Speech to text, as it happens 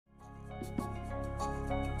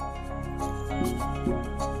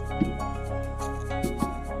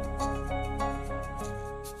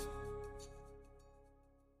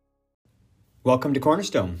Welcome to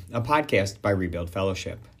Cornerstone, a podcast by Rebuild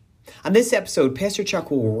Fellowship. On this episode, Pastor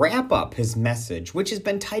Chuck will wrap up his message, which has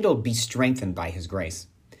been titled, Be Strengthened by His Grace.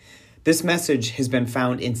 This message has been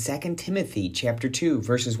found in 2 Timothy chapter 2,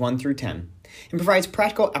 verses 1 through 10, and provides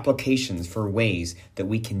practical applications for ways that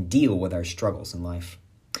we can deal with our struggles in life.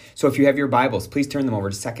 So if you have your Bibles, please turn them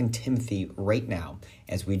over to 2 Timothy right now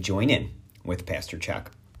as we join in with Pastor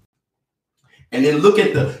Chuck. And then look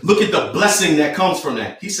at the blessing that comes from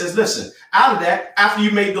that. He says, listen, out of that, after you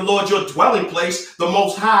made the Lord your dwelling place, the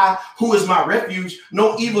Most High, who is my refuge,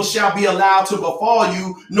 no evil shall be allowed to befall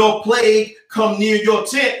you, nor plague come near your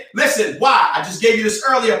tent. Listen, why? I just gave you this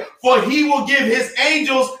earlier. For he will give his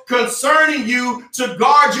angels concerning you to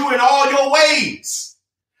guard you in all your ways.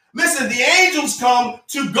 Listen, the angels come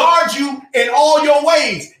to guard you in all your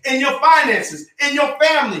ways, in your finances, in your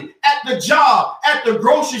family, at the job, at the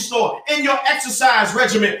grocery store, in your exercise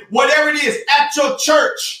regimen, whatever it is, at your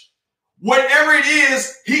church, whatever it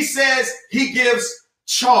is, he says he gives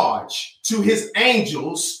charge to his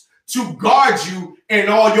angels to guard you in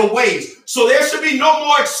all your ways. So there should be no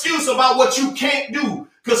more excuse about what you can't do,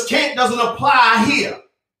 because can't doesn't apply here.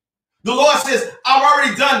 The Lord says, I've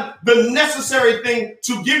already done the necessary thing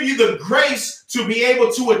to give you the grace to be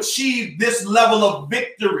able to achieve this level of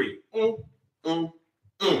victory.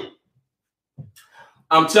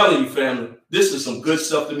 I'm telling you, family, this is some good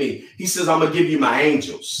stuff to me. He says, I'm going to give you my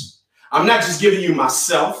angels. I'm not just giving you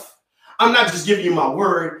myself. I'm not just giving you my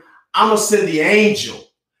word. I'm going to send the angel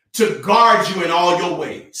to guard you in all your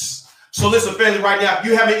ways. So listen, family, right now, if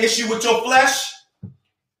you have an issue with your flesh,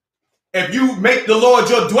 if you make the Lord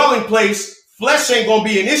your dwelling place, flesh ain't going to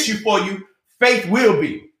be an issue for you. Faith will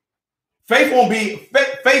be. Faith won't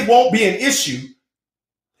be an issue.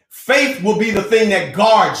 Faith will be the thing that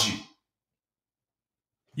guards you.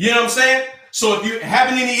 You know what I'm saying? So if you're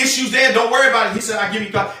having any issues there, don't worry about it. He said, I give you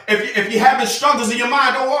God. If you're having struggles in your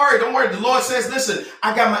mind, don't worry. Don't worry. The Lord says, listen,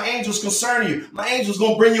 I got my angels concerning you. My angels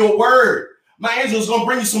going to bring you a word. My angel is going to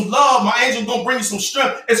bring you some love. My angel is going to bring you some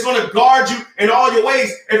strength. It's going to guard you in all your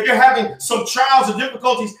ways. If you're having some trials and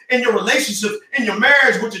difficulties in your relationships, in your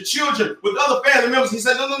marriage, with your children, with other family members, he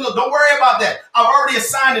said, no, don't worry about that. I've already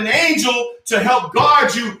assigned an angel to help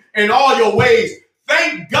guard you in all your ways.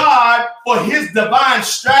 Thank God for his divine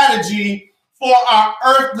strategy for our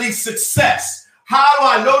earthly success. How do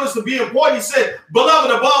I know this to be important? He said,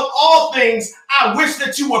 beloved, above all things, I wish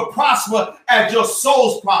that you would prosper as your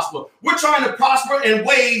souls prosper. We're trying to prosper in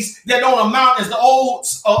ways that don't amount, as the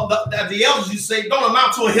elders used to say, don't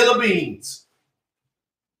amount to a hill of beans.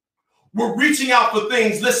 We're reaching out for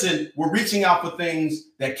things. Listen, we're reaching out for things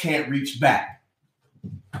that can't reach back.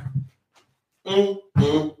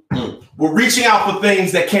 We're reaching out for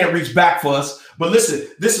things that can't reach back for us. But listen,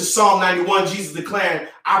 this is Psalm 91. Jesus declaring,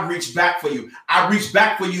 I reached back for you. I reached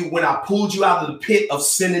back for you when I pulled you out of the pit of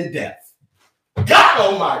sin and death. God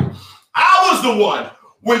Almighty, I was the one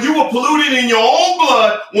when you were polluted in your own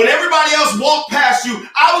blood, when everybody else walked past you.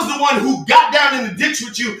 I was the one who got down in the ditch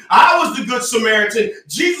with you. I was the good Samaritan.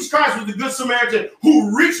 Jesus Christ was the good Samaritan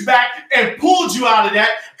who reached back and pulled you out of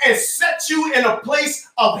that and set you in a place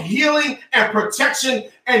of healing and protection.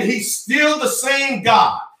 And he's still the same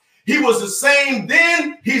God. He was the same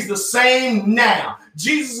then. He's the same now.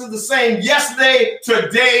 Jesus is the same yesterday,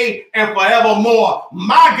 today, and forevermore.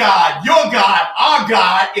 My God, your God, our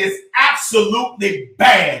God is absolutely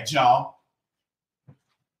bad, y'all.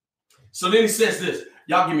 So then he says this.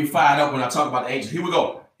 Y'all get me fired up when I talk about the angels. Here we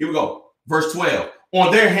go. Here we go. Verse 12.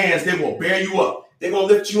 On their hands, they will bear you up. They're going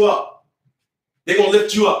to lift you up. They're going to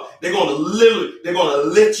lift you up. They're going to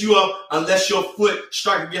lift you up unless your foot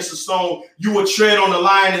strike against a stone. You will tread on the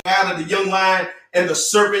lion and adder, the young lion and the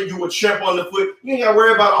serpent. You will trample on the foot. You ain't got to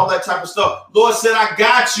worry about all that type of stuff. Lord said, I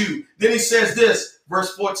got you. Then he says this,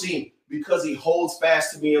 verse 14, because he holds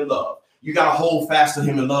fast to me in love. You got to hold fast to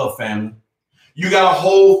him in love, family. You got to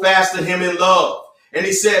hold fast to him in love. And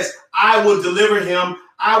he says, I will deliver him.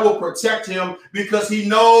 I will protect him because he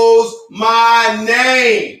knows my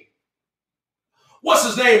name. What's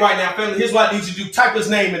his name right now, family? Here's what I need you to do. Type his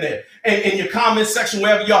name in there. And in your comment section,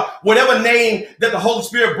 wherever you are, whatever name that the Holy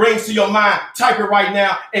Spirit brings to your mind, type it right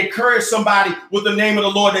now. Encourage somebody with the name of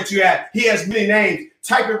the Lord that you have. He has many names.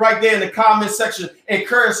 Type it right there in the comment section.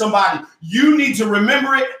 Encourage somebody. You need to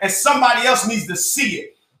remember it, and somebody else needs to see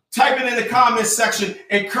it. Type it in the comment section.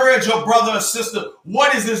 Encourage your brother or sister.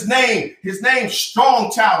 What is his name? His name's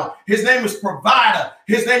Strong Tower. His name is Provider.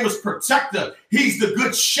 His name is Protector. He's the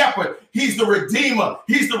Good Shepherd. He's the Redeemer.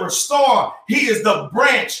 He's the Restorer. He is the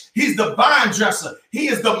branch. He's the vine dresser. He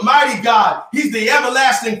is the mighty God. He's the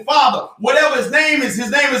everlasting Father. Whatever his name is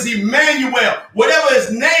Emmanuel. Whatever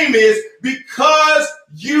his name is, because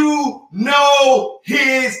you know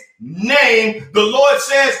his name. The Lord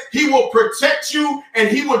says he will protect you and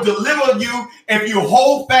he will deliver you if you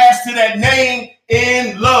hold fast to that name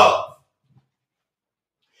in love.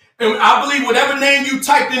 And I believe whatever name you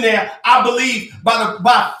typed in there, I believe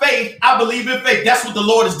by faith, I believe in faith. That's what the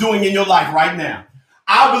Lord is doing in your life right now.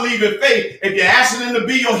 I believe in faith. If you're asking him to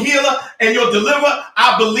be your healer and your deliverer,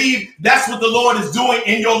 I believe that's what the Lord is doing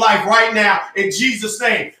in your life right now. In Jesus'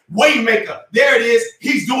 name. Waymaker, there it is.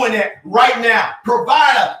 He's doing that right now.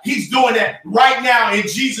 Provider, he's doing that right now in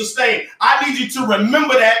Jesus' name. I need you to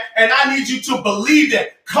remember that, and I need you to believe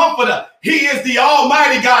that. Comforter, he is the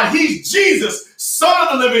Almighty God. He's Jesus, Son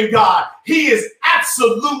of the living God. He is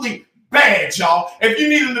absolutely bad, y'all. If you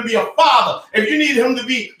need him to be a father, if you need him to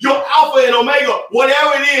be your Alpha and Omega,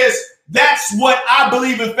 whatever it is, that's what I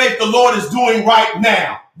believe in faith the Lord is doing right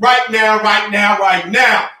now. Right now, right now, right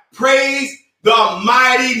now. Praise the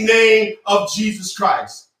mighty name of Jesus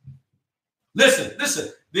Christ. Listen.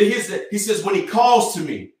 He says, when he calls to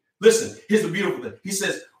me, listen, here's the beautiful thing. He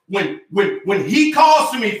says, when he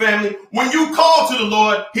calls to me, family, when you call to the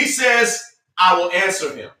Lord, he says, I will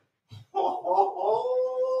answer him.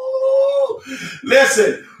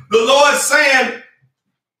 Listen, the Lord is saying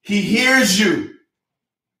he hears you.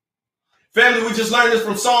 Family, we just learned this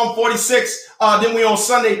from Psalm 46. Then on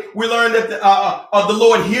Sunday, we learned that the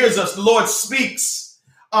Lord hears us. The Lord speaks.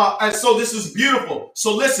 And so this is beautiful.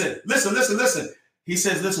 So listen. He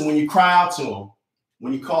says, listen, when you cry out to him,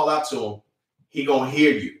 when you call out to him, he gonna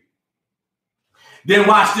hear you. Then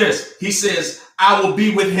watch this. He says, I will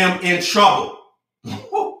be with him in trouble.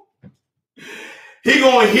 He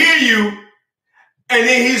gonna hear you, and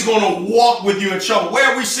then he's gonna walk with you in trouble. Where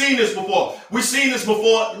have we seen this before? We've seen this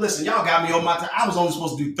before. Listen, y'all got me on my time. I was only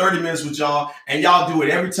supposed to do 30 minutes with y'all, and y'all do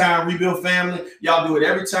it every time. Rebuild family. Y'all do it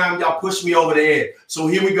every time. Y'all push me over the edge. So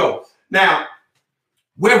here we go. Now,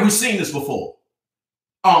 where have we seen this before?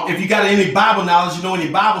 If you got any Bible knowledge, you know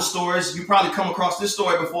any Bible stories, you probably come across this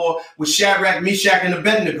story before with Shadrach, Meshach, and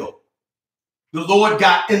Abednego. The Lord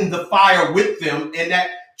got in the fire with them in that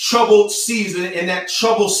troubled season, in that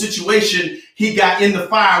troubled situation. He got in the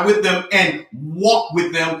fire with them and walked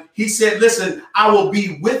with them. He said, listen, I will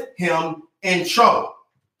be with him in trouble.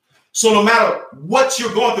 So no matter what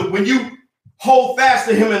you're going through, when you hold fast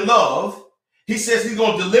to him in love, he says he's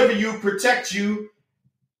going to deliver you, protect you,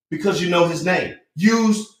 because you know his name.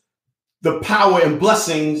 Use the power and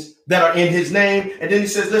blessings that are in his name. And then he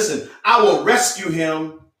says, listen, I will rescue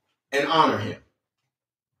him and honor him.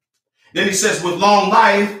 Then he says, with long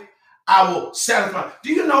life, I will satisfy.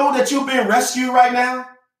 Do you know that you're being rescued right now?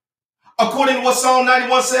 According to what Psalm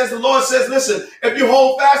 91 says, the Lord says, listen, if you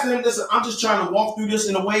hold fast to him, listen, I'm just trying to walk through this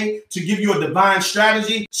in a way to give you a divine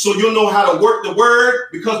strategy so you'll know how to work the word,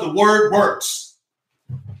 because the word works.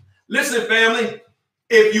 Listen, family,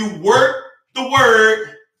 if you work the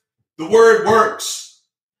word works.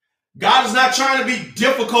 God is not trying to be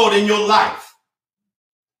difficult in your life.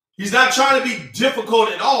 He's not trying to be difficult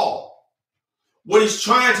at all. What he's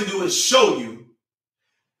trying to do is show you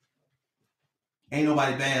ain't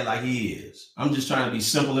nobody bad like he is. I'm just trying to be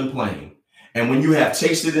simple and plain. And when you have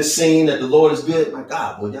tasted and seen that the Lord is good, my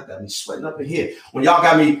God, boy, y'all got me sweating up in here. When y'all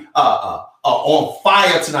got me on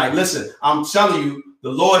fire tonight, listen, I'm telling you, the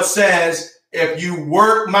Lord says, if you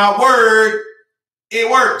work my word, it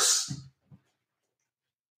works.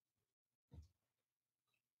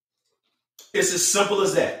 It's as simple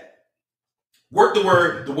as that. Work the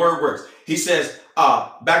word works. He says,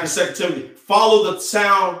 back in 2 Timothy, follow the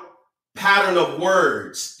sound pattern of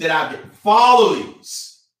words that I get. Follow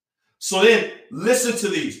these. So then listen to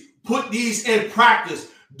these. Put these in practice.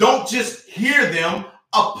 Don't just hear them,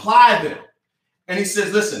 apply them. And he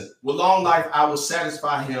says, listen, with long life, I will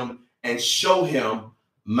satisfy him and show him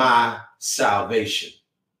my salvation.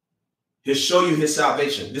 He'll show you his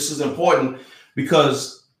salvation. This is important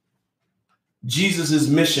because Jesus'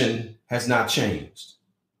 mission has not changed.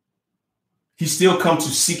 He's still come to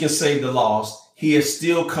seek and save the lost. He has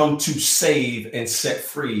still come to save and set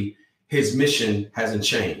free. His mission hasn't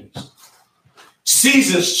changed.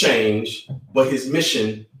 Seasons change, but his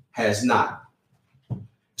mission has not.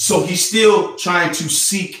 So he's still trying to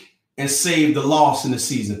seek and save the lost in the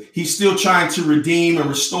season. He's still trying to redeem and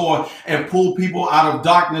restore and pull people out of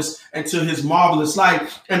darkness into his marvelous light.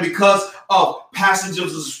 And because of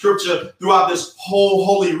passages of scripture throughout this whole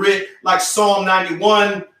holy writ, like Psalm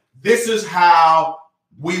 91, this is how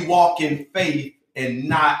we walk in faith and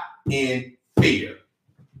not in fear.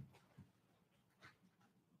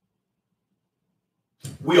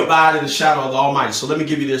 We abide in the shadow of the Almighty. So let me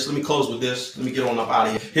give you this. Let me close with this. Let me get on up out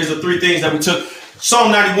of here. Here's the three things that we took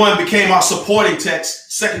Psalm 91 became our supporting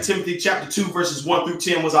text. 2 Timothy chapter 2, verses 1 through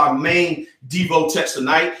 10 was our main Devo text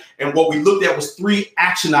tonight. And what we looked at was 3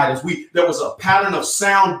 action items. There was a pattern of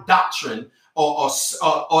sound doctrine, or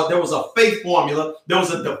there was a faith formula. There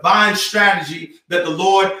was a divine strategy that the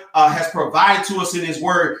Lord has provided to us in his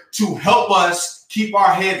word to help us keep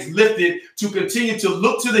our heads lifted, to continue to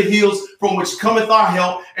look to the hills from which cometh our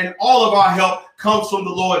help. And all of our help comes from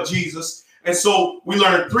the Lord Jesus. And so we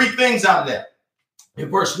learned 3 things out of that. In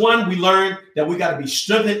verse 1, we learned that we got to be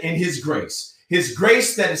strengthened in his grace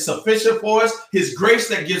that is sufficient for us, his grace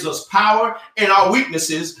that gives us power in our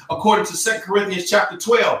weaknesses, according to 2 Corinthians chapter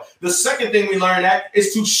 12. The second thing we learned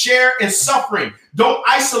is to share in suffering. Don't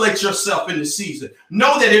isolate yourself in the season.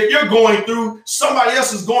 Know that if you're going through, somebody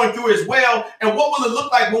else is going through as well. And what will it look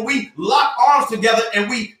like when we lock arms together and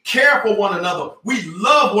we care for one another? We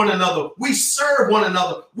love one another. We serve one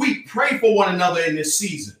another. We pray for one another in this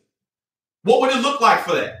season. What would it look like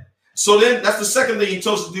for that? So then that's the second thing he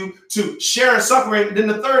told us to do, to share in suffering. Then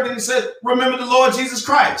the third thing he said, remember the Lord Jesus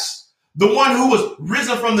Christ, the one who was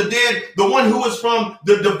risen from the dead, the one who was from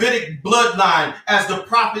the Davidic bloodline, as the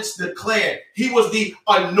prophets declared. He was the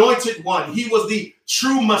anointed one. He was the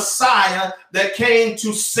true Messiah that came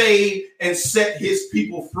to save and set his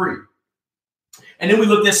people free. And then we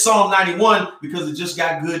looked at Psalm 91 because it just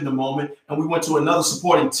got good in a moment. And we went to another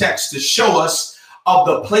supporting text to show us of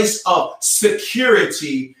the place of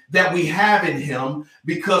security that we have in him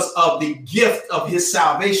because of the gift of his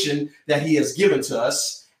salvation that he has given to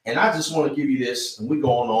us. And I just want to give you this, and we're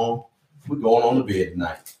going on to bed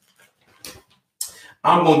tonight.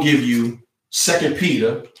 I'm going to give you 2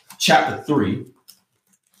 Peter chapter 3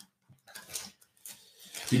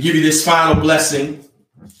 to give you this final blessing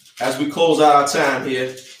as we close out our time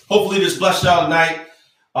here. Hopefully this blessed y'all tonight.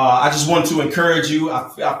 I just want to encourage you.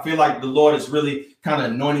 I feel like the Lord has really kind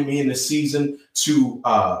of anointed me in this season to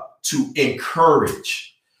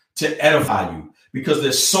encourage, to edify you, because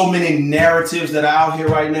there's so many narratives that are out here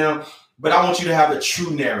right now. But I want you to have the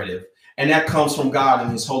true narrative, and that comes from God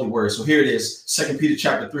and his holy word. So here it is, 2 Peter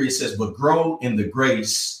chapter 3. It says, but grow in the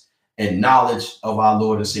grace and knowledge of our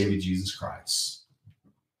Lord and Savior Jesus Christ.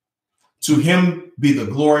 To him be the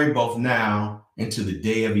glory both now and to the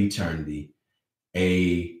day of eternity.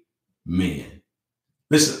 Amen.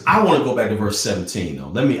 Listen, I want to go back to verse 17,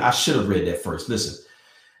 though. I should have read that first. Listen,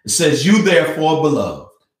 it says, you therefore, beloved,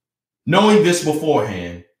 knowing this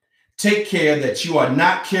beforehand, take care that you are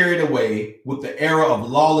not carried away with the error of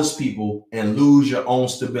lawless people and lose your own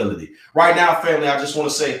stability. Right now, family, I just want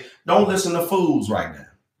to say, don't listen to fools right now.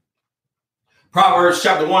 Proverbs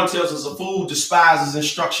chapter 1 tells us a fool despises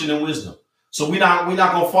instruction and wisdom. So we're not going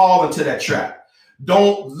to fall into that trap.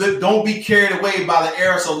 Don't be carried away by the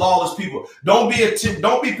errors of lawless people. Don't be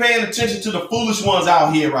paying attention to the foolish ones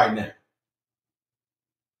out here right now.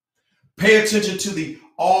 Pay attention to the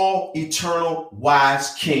all eternal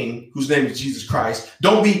wise King, whose name is Jesus Christ.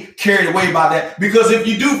 Don't be carried away by that, because if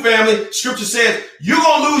you do, family, scripture says you're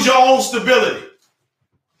going to lose your own stability.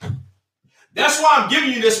 That's why I'm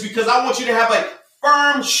giving you this, because I want you to have a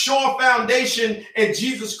firm, sure foundation in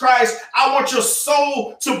Jesus Christ. I want your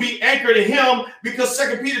soul to be anchored in him, because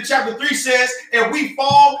 2 Peter chapter 3 says, if we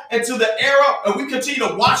fall into the error and we continue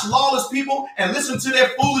to watch lawless people and listen to their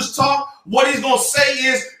foolish talk, what he's going to say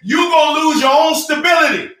is you're going to lose your own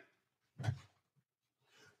stability.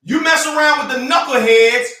 You mess around with the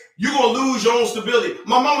knuckleheads, you're going to lose your own stability.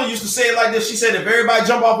 My mama used to say it like this. She said, if everybody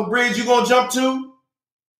jump off a bridge, you're going to jump too.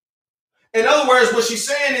 In other words, what she's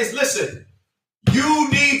saying is, listen, you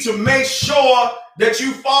need to make sure that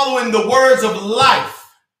you following the words of life.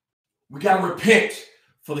 We got to repent,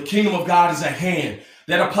 for the kingdom of God is at hand.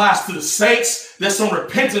 That applies to the saints. There's some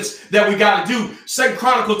repentance that we got to do. 2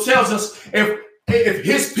 Chronicles tells us if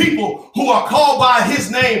his people who are called by his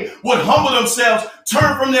name would humble themselves,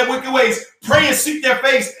 turn from their wicked ways, pray and seek their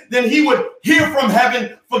face, then he would hear from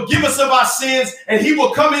heaven, forgive us of our sins, and he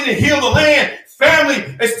will come in and heal the land.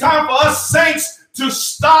 Family, it's time for us saints to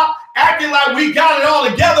stop acting like we got it all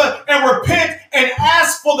together and repent and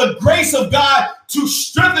ask for the grace of God to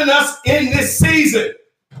strengthen us in this season.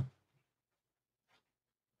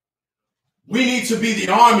 We need to be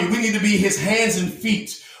the army. We need to be his hands and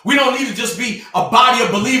feet. We don't need to just be a body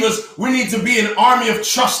of believers. We need to be an army of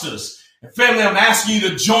trusters. And family, I'm asking you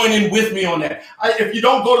to join in with me on that. If you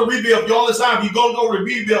don't go to Rebuild, if you're on this time, if you're going to go to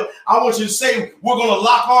Rebuild, I want you to say we're going to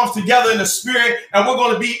lock arms together in the spirit, and we're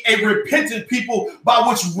going to be a repentant people by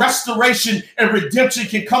which restoration and redemption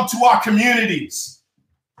can come to our communities.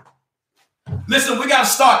 Listen, we got to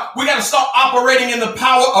start operating in the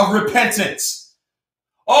power of repentance.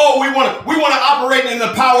 Oh, we want to operate in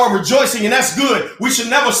the power of rejoicing, and that's good. We should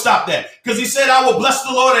never stop that, because he said, I will bless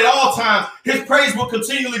the Lord at all times. His praise will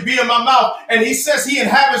continually be in my mouth. And he says he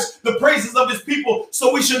inhabits the praises of his people.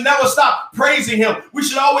 So we should never stop praising him. We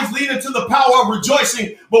should always lean into the power of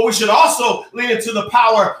rejoicing, but we should also lean into the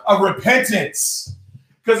power of repentance.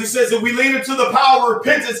 Because he says if we lean into the power of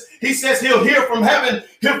repentance, he says he'll hear from heaven,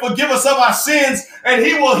 he'll forgive us of our sins, and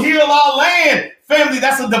he will heal our land. Family,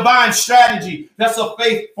 that's a divine strategy. That's a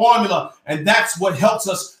faith formula. And that's what helps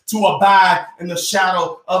us to abide in the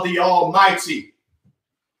shadow of the Almighty.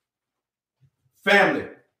 Family,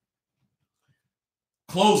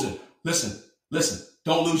 closing. Listen.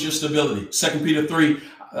 Don't lose your stability. 2 Peter 3.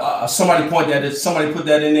 Somebody put that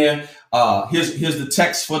in there. Here's the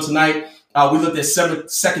text for tonight. We looked at 2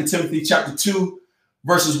 Timothy chapter 2,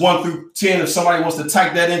 verses 1 through 10. If somebody wants to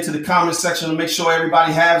type that into the comment section to make sure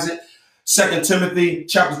everybody has it. 2 Timothy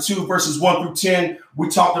chapter 2, verses 1 through 10. We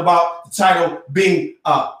talked about the title being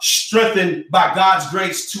strengthened by God's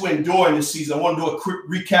grace to endure in this season. I want to do a quick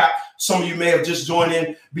recap. Some of you may have just joined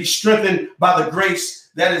in. Be strengthened by the grace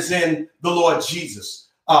that is in the Lord Jesus.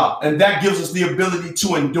 And that gives us the ability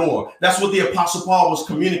to endure. That's what the Apostle Paul was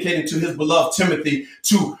communicating to his beloved Timothy,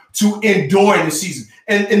 to endure in the season.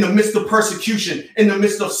 And in the midst of persecution, in the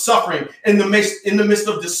midst of suffering, in the midst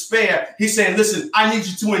of despair, he's saying, listen, I need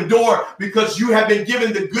you to endure because you have been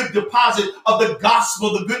given the good deposit of the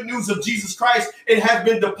gospel, the good news of Jesus Christ. It has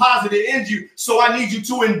been deposited in you. So I need you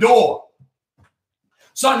to endure.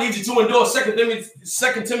 So I need you to endure. 2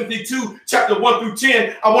 Timothy 2, chapter 1 through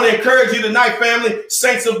 10. I want to encourage you tonight, family,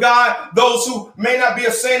 saints of God, those who may not be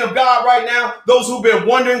a saint of God right now, those who've been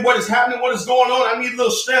wondering what is happening, what is going on. I need a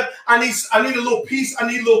little strength. I need a little peace. I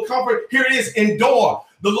need a little comfort. Here it is, endure.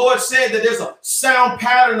 The Lord said that there's a sound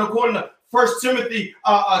pattern according to 1 Timothy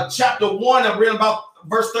chapter 1. I've read about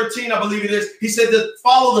verse 13, I believe it is. He said to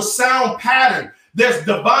follow the sound pattern. There's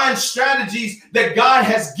divine strategies that God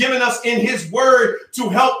has given us in his word to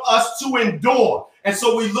help us to endure. And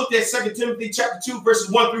so we looked at 2 Timothy chapter 2,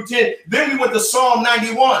 verses 1 through 10. Then we went to Psalm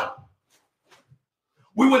 91.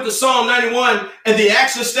 And the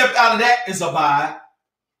action step out of that is abide.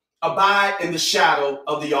 Abide in the shadow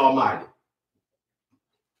of the Almighty.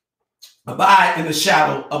 Abide in the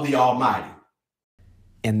shadow of the Almighty.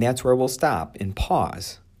 And that's where we'll stop and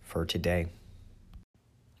pause for today.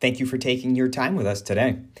 Thank you for taking your time with us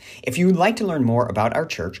today. If you would like to learn more about our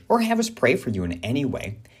church or have us pray for you in any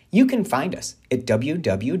way, you can find us at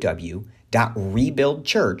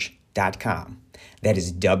www.rebuildchurch.com. That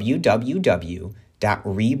is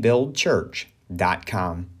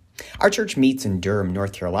www.rebuildchurch.com. Our church meets in Durham,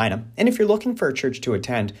 North Carolina, and if you're looking for a church to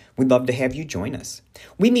attend, we'd love to have you join us.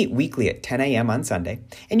 We meet weekly at 10 a.m. on Sunday,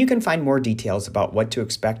 and you can find more details about what to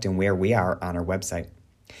expect and where we are on our website.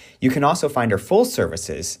 You can also find our full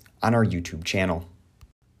services on our YouTube channel.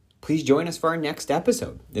 Please join us for our next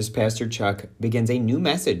episode as Pastor Chuck begins a new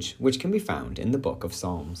message which can be found in the book of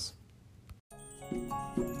Psalms.